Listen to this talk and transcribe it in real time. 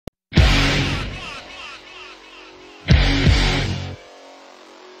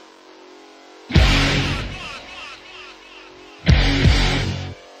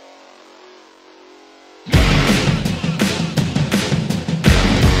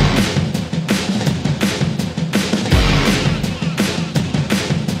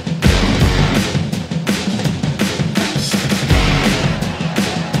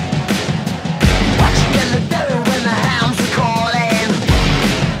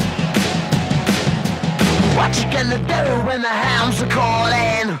what you gonna do when the hounds are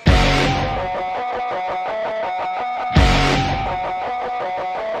calling?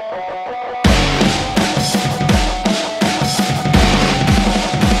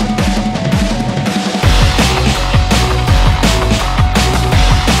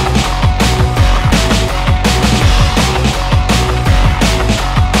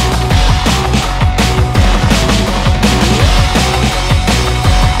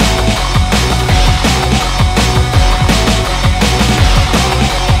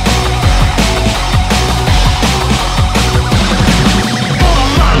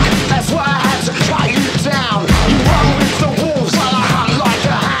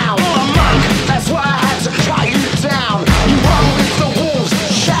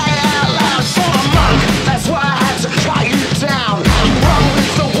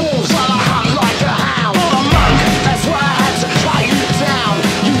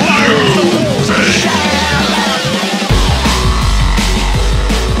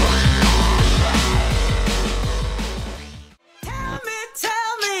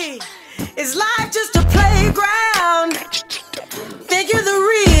 Is life just a playground? Think you're the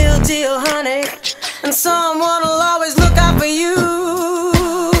real deal, honey, and someone will always look out for you.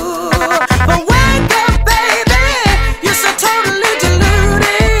 But wake up, baby, you're so totally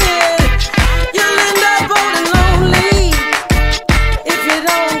deluded. You'll end up old and lonely if you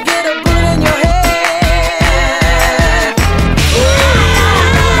don't get a bullet in your head.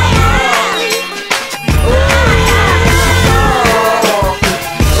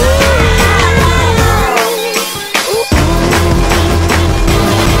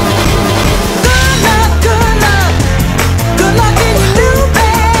 Good luck in your new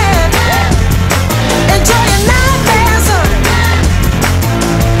bed. Enjoy your nightmares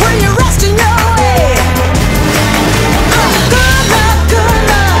when you're resting your head.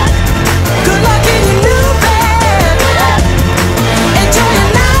 Good luck in your new bed. Enjoy your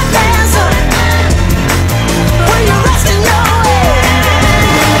nightmares when you're resting your head.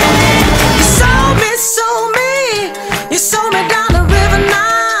 You sold me, you sold me down the river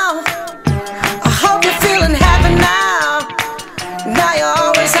now. I hope you're feeling happy now. Now you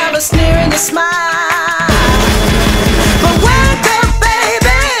always have a sneer in your smile. But wake up,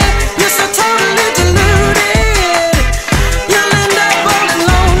 baby, you're so totally deluded. You'll end up old and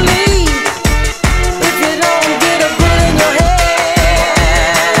lonely if you don't get a bullet in your head.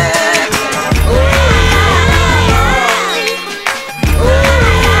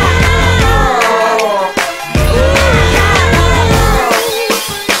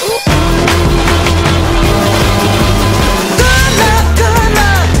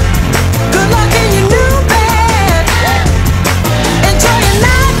 Good luck in your new bed. Enjoy your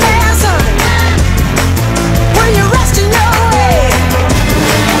nightmares when you're resting your head.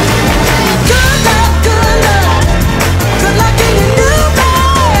 Good luck in your new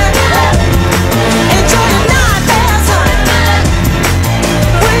bed. Enjoy your nightmares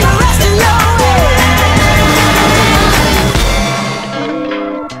when you're resting your head.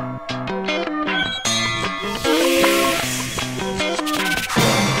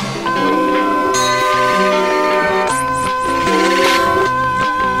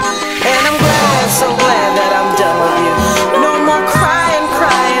 And I'm glad, so glad that I'm done with you. No more crying,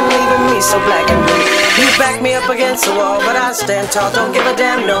 leaving me so black and blue. You back me up against the wall, but I stand tall, don't give a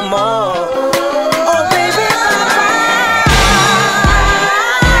damn no more. Oh baby,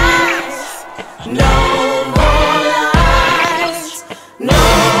 no more lies, no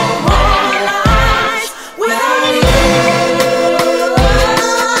more lies without you.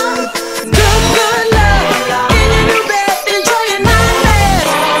 Good luck in your new bed. Enjoy your nightmares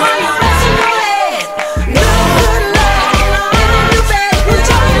while you're resting your head. Good luck in your new bed.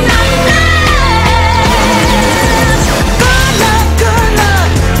 Enjoy your nightmares.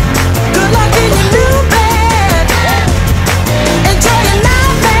 Good luck in your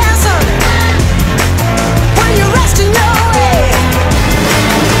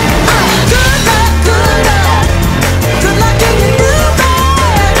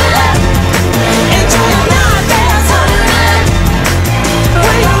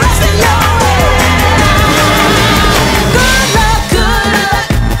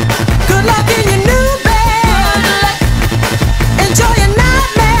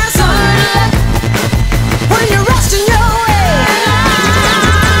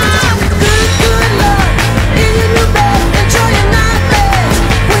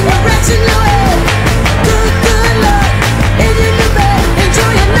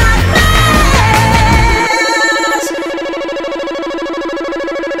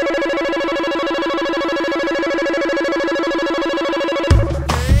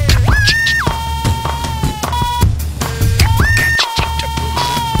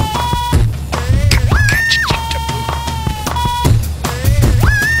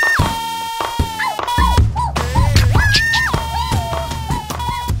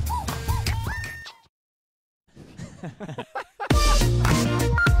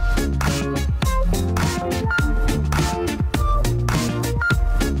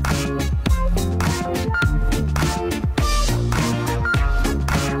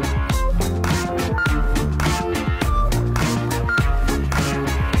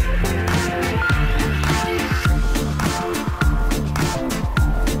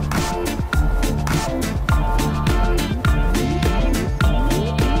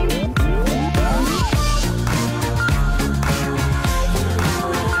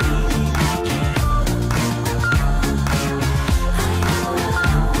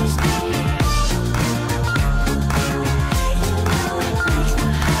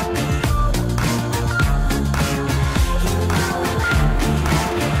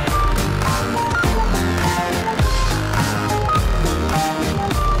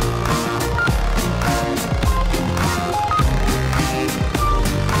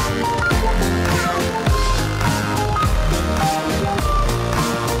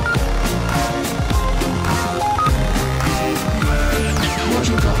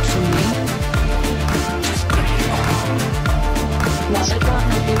Was I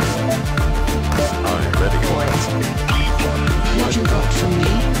gonna do?